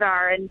friends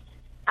are. And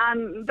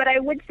but I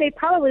would say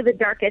probably the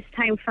darkest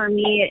time for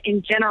me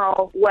in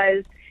general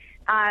was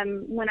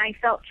when I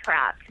felt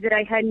trapped, that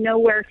I had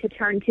nowhere to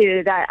turn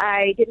to, that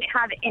I didn't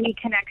have any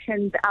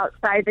connections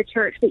outside the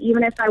church, that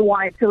even if I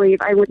wanted to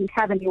leave, I wouldn't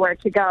have anywhere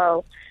to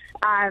go.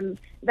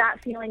 That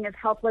feeling of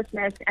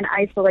helplessness and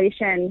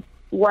isolation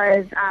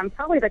was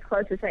probably the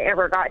closest I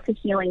ever got to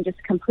feeling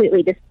just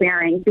completely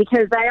despairing,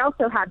 because I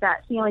also had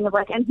that feeling of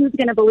like, and who's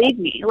going to believe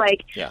me?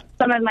 Like,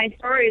 some of my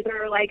stories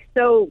are like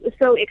so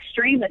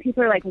extreme that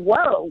people are like,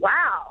 whoa,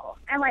 wow.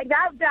 And like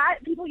that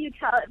people you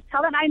tell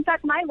that. In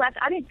fact, when I left,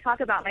 I didn't talk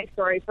about my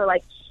story for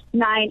like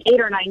 8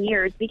 or 9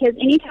 years, because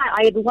anytime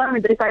I had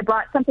learned that if I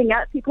brought something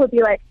up, people would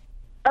be like,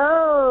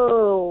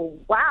 oh,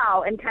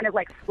 wow, and kind of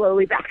like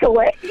slowly back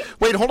away.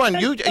 Wait, hold on.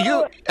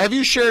 Have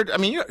you shared? I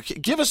mean,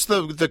 give us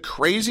the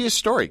craziest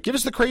story. Give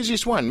us the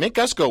craziest one. Make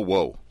us go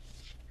whoa.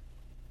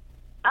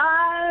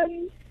 I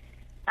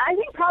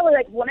think probably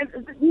like one of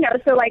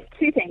so like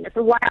two things.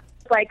 So one,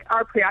 like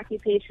our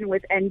preoccupation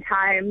with end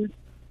times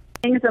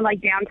things, and like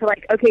down to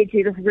like, okay,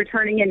 Jesus is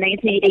returning in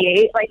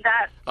 1988, like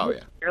that. Oh yeah,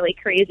 really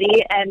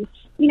crazy, and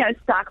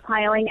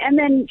stockpiling, and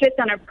then just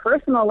on a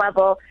personal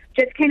level,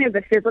 just kind of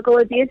the physical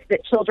abuse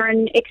that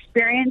children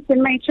experience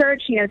in my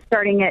church.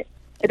 Starting at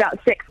about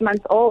 6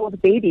 months old,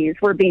 babies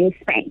were being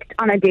spanked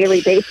on a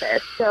daily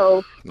basis.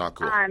 So, not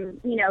cool.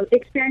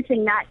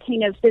 Experiencing that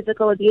kind of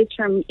physical abuse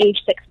from age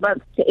 6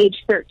 months to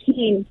age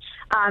 13.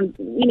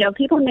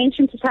 People in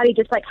mainstream society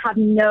just like have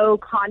no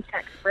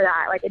context for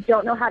that. Like, I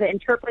don't know how to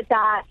interpret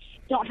that.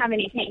 Don't have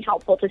anything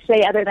helpful to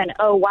say other than,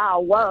 oh, wow,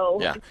 whoa.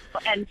 Yeah.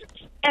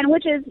 And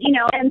which is,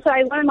 and so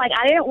I learned, like,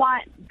 I didn't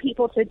want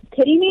people to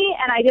pity me,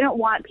 and I didn't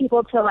want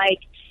people to, like,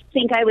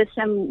 think I was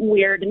some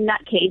weird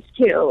nutcase,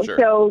 too. Sure.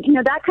 So,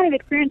 that kind of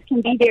experience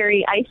can be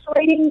very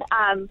isolating.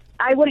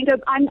 I wouldn't go,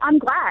 I'm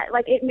glad.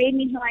 Like, it made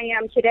me who I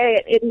am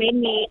today. It made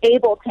me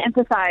able to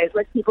empathize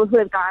with people who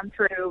have gone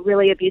through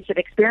really abusive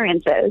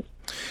experiences.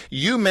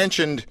 You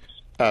mentioned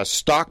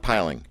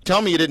stockpiling.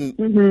 Tell me you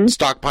didn't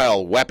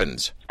stockpile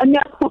weapons. No.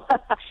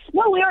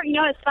 No, we were,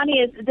 what's funny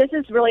is this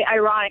is really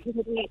ironic,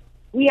 because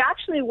we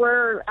actually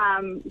were,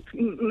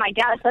 my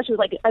dad especially was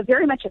like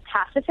very much a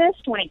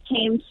pacifist when it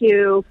came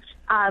to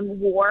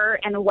war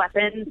and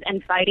weapons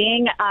and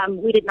fighting.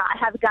 We did not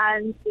have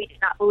guns. We did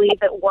not believe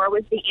that war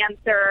was the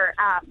answer.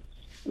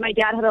 My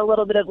dad had a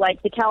little bit of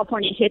like the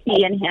California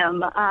hippie in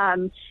him.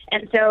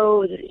 And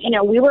so,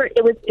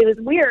 it was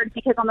weird,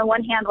 because on the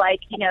one hand, like,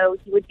 you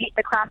would beat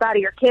the crap out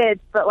of your kids,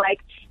 but like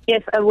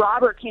if a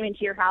robber came into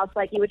your house,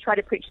 like you would try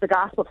to preach the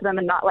gospel to them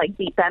and not like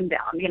beat them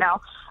down,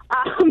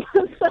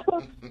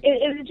 So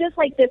it was just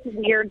like this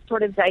weird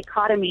sort of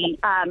dichotomy.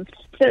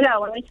 So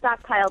no, when we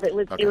stockpiled, it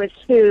was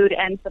food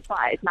and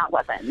supplies, not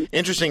weapons.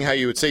 Interesting how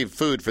you would save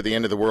food for the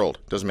end of the world.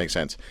 Doesn't make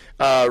sense.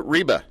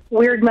 Reba.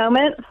 Weird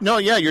moment? No,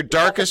 yeah, your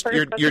darkest time.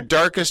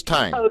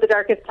 Oh, the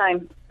darkest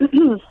time.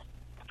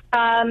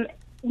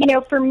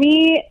 For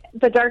me,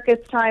 the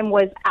darkest time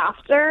was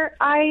after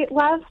I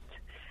left.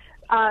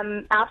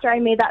 After I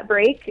made that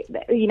break,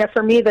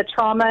 for me, the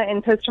trauma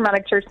in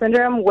post-traumatic church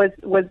syndrome was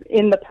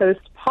in the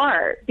post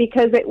part,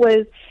 because it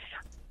was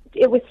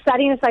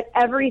setting aside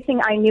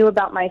everything I knew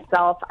about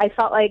myself. I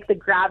felt like the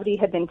gravity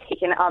had been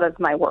taken out of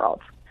my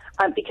world,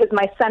 because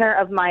my center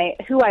of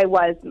who I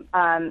was,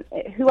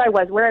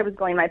 where I was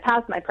going, my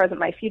past, my present,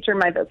 my future,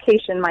 my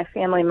vocation, my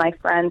family, my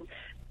friends,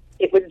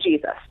 it was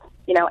Jesus.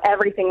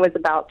 Everything was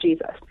about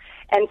Jesus.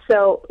 And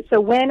so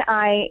when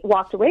I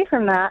walked away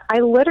from that, I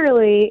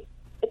literally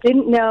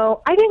didn't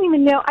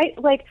even know.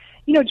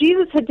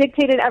 Jesus had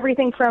dictated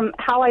everything from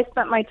how I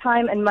spent my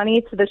time and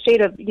money to the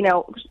shade of,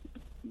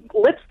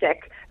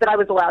 lipstick that I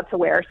was allowed to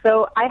wear.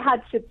 So I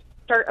had to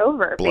start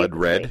over, blood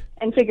red,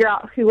 and figure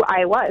out who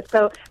I was.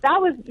 So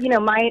that was,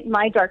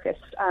 my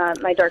darkest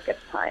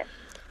time.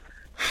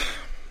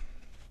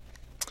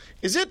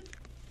 Is it,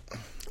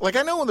 like,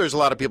 I know there's a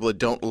lot of people that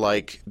don't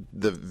like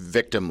the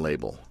victim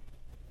label,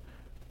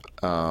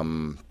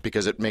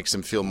 because it makes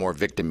them feel more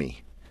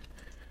victim-y.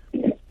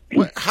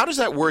 How does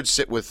that word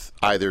sit with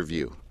either of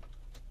you?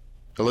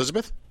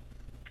 Elizabeth?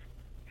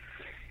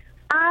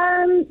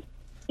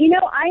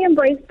 I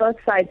embrace both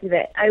sides of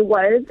it. I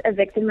was a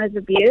victim of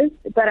abuse,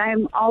 but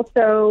I'm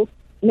also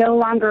no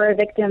longer a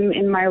victim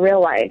in my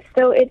real life.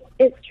 So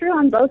it's true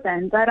on both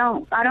ends. I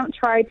don't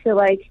try to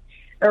like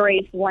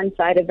erase one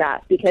side of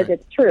that because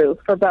it's true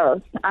for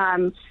both.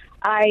 I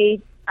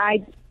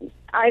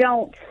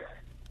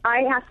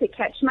have to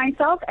catch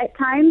myself at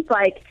times.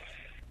 Like,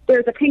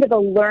 there's a kind of a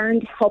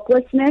learned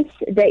helplessness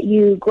that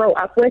you grow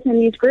up with in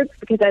these groups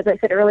because, as I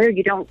said earlier,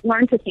 you don't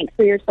learn to think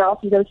for yourself.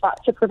 Those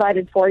thoughts are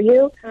provided for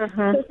you.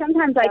 So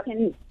sometimes I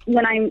can,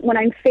 when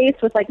I'm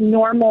faced with like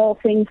normal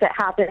things that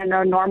happen in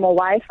our normal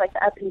life, like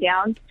the ups and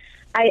downs,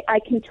 I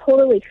can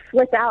totally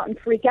flip out and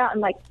freak out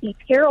and like be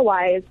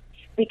paralyzed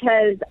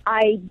because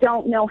I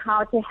don't know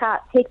how to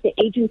take the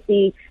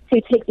agency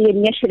to take the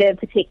initiative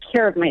to take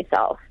care of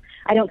myself.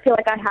 I don't feel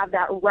like I have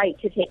that right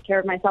to take care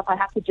of myself. I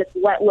have to just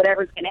let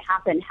whatever's going to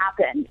happen.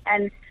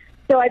 And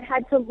so I've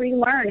had to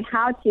relearn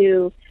how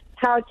to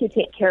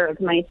take care of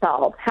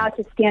myself, how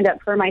to stand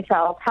up for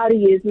myself, how to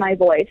use my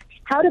voice,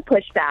 how to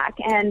push back.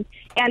 And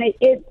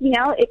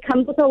it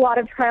comes with a lot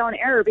of trial and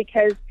error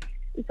because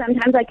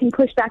sometimes I can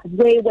push back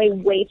way, way,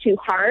 way too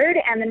hard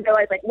and then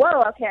realize like,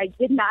 whoa, okay, I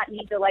did not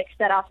need to like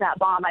set off that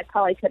bomb. I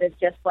probably could have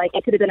just like,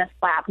 it could have been a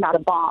slap, not a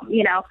bomb,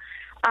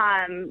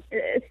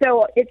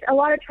 So it's a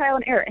lot of trial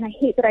and error, and I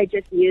hate that I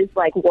just used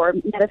like war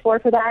metaphor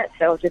for that.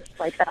 So just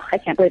like, I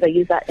can't believe I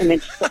used that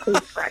image. So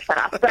please scratch that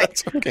off. But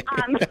That's okay.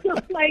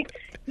 like,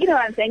 you know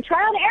what I'm saying?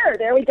 Trial and error.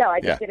 There we go.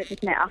 I just did it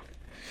just now.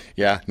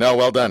 Yeah. No.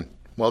 Well done.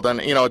 Well done.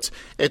 It's.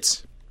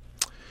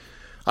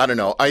 I don't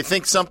know. I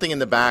think something in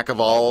the back of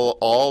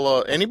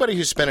all anybody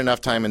who's spent enough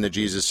time in the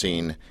Jesus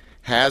scene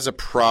has a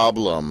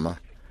problem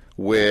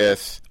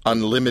with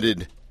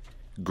unlimited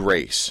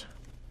grace.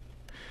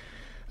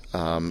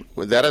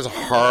 That is a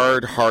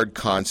hard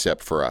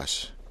concept for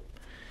us,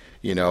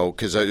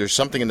 because there's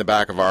something in the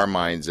back of our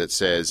minds that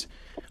says,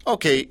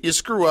 okay, you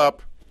screw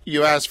up,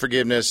 you ask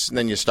forgiveness, and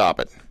then you stop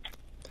it.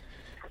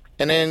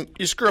 And then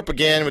you screw up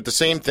again with the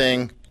same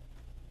thing,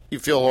 you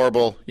feel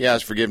horrible, you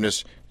ask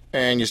forgiveness,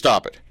 and you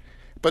stop it.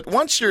 But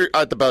once you're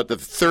at about the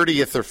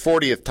 30th or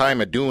 40th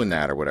time of doing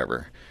that or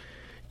whatever,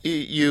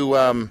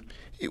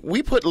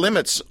 we put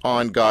limits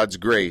on God's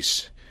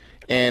grace,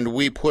 and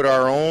we put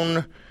our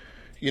own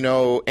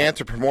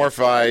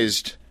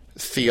anthropomorphized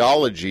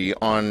theology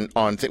on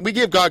things. We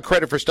give God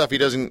credit for stuff he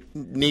doesn't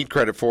need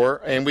credit for,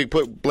 and we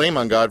put blame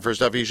on God for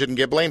stuff he shouldn't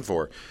get blamed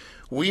for.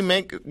 We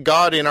make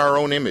God in our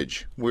own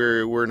image.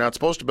 We're not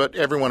supposed to, but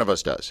every one of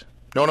us does.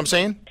 Know what I'm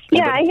saying?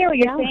 Yeah, I hear what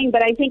you're saying,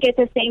 but I think at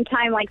the same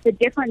time, like the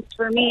difference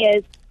for me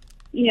is,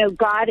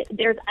 God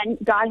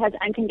has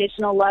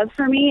unconditional love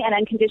for me and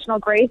unconditional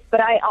grace,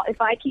 but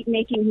if I keep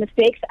making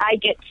mistakes, I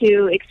get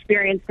to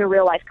experience the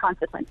real life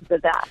consequences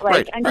of that.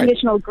 Like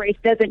unconditional grace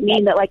doesn't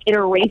mean that like it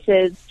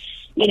erases,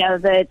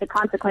 the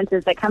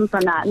consequences that come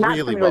from that. And that's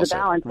really well said.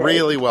 Balance is.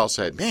 Really well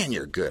said. Man,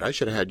 you're good. I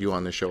should have had you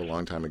on the show a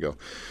long time ago.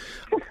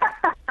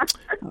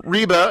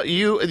 Reba,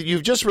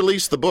 you've just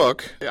released the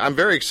book. I'm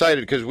very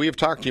excited because we've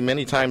talked to you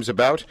many times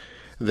about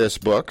this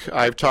book.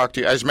 I've talked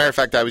to you. As a matter of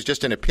fact, I was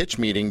just in a pitch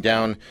meeting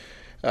down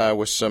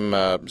with some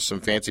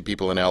fancy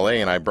people in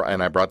L.A., and I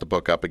brought the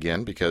book up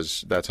again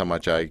because that's how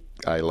much I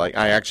like.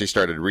 I actually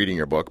started reading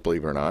your book,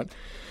 believe it or not.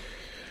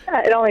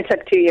 It only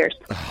took 2 years.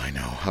 Oh, I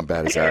know. How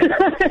bad is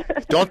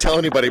that? Don't tell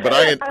anybody, but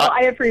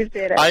I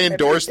appreciate it. I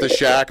endorsed The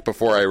Shack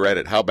before I read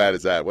it. How bad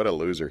is that? What a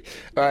loser.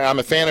 I'm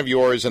a fan of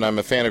yours, and I'm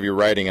a fan of your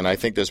writing, and I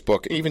think this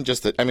book, even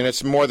just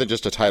it's more than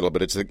just a title,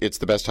 but it's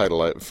the best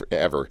title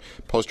ever,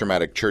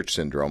 Post-Traumatic Church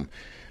Syndrome.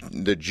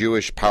 The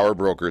Jewish power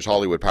brokers,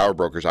 Hollywood power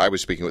brokers I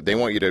was speaking with, they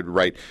want you to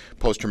write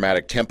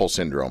Post-Traumatic Temple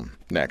Syndrome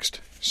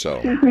next. So,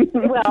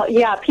 well,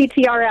 yeah,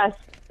 PTRS.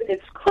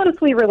 It's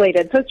closely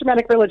related.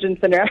 Post-traumatic religion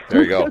syndrome.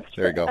 There you go.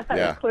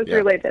 Yeah, closely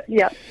related.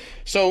 Yeah.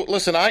 So,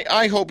 listen,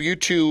 I hope you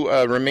two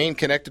remain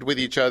connected with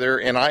each other,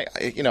 and I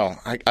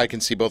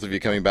can see both of you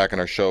coming back on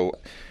our show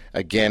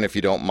again if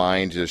you don't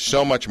mind. There's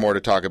so much more to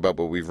talk about,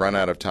 but we've run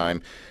out of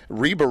time.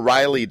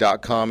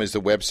 RebaRiley.com is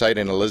the website,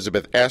 and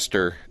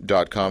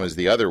ElizabethEsther.com is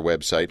the other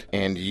website.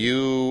 And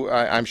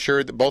I'm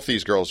sure that both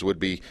these girls would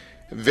be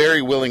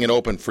very willing and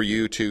open for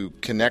you to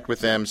connect with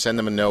them, send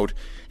them a note.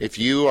 If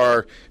you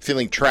are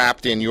feeling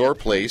trapped in your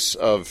place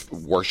of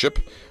worship,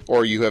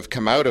 or you have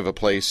come out of a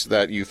place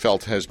that you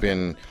felt has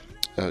been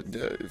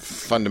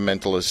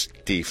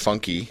fundamentalist-y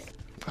funky,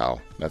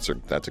 wow, that's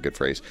a good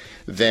phrase,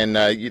 then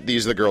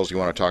these are the girls you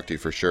want to talk to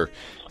for sure.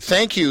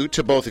 Thank you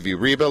to both of you.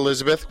 Reba,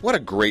 Elizabeth, what a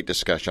great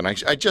discussion.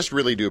 I just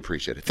really do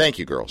appreciate it. Thank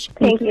you, girls.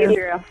 Thank you,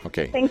 Drew.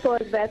 Okay. Thanks,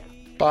 Elizabeth.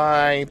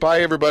 Bye. Bye,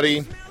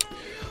 everybody.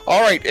 All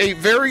right, a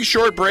very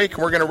short break.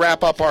 We're going to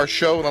wrap up our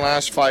show in the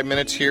last 5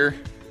 minutes here.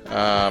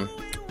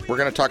 We're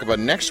going to talk about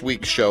next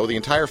week's show. The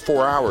entire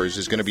 4 hours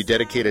is going to be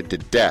dedicated to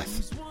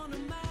death.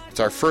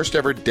 It's our first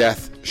ever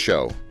death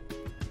show.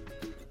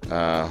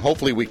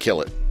 Hopefully we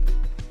kill it.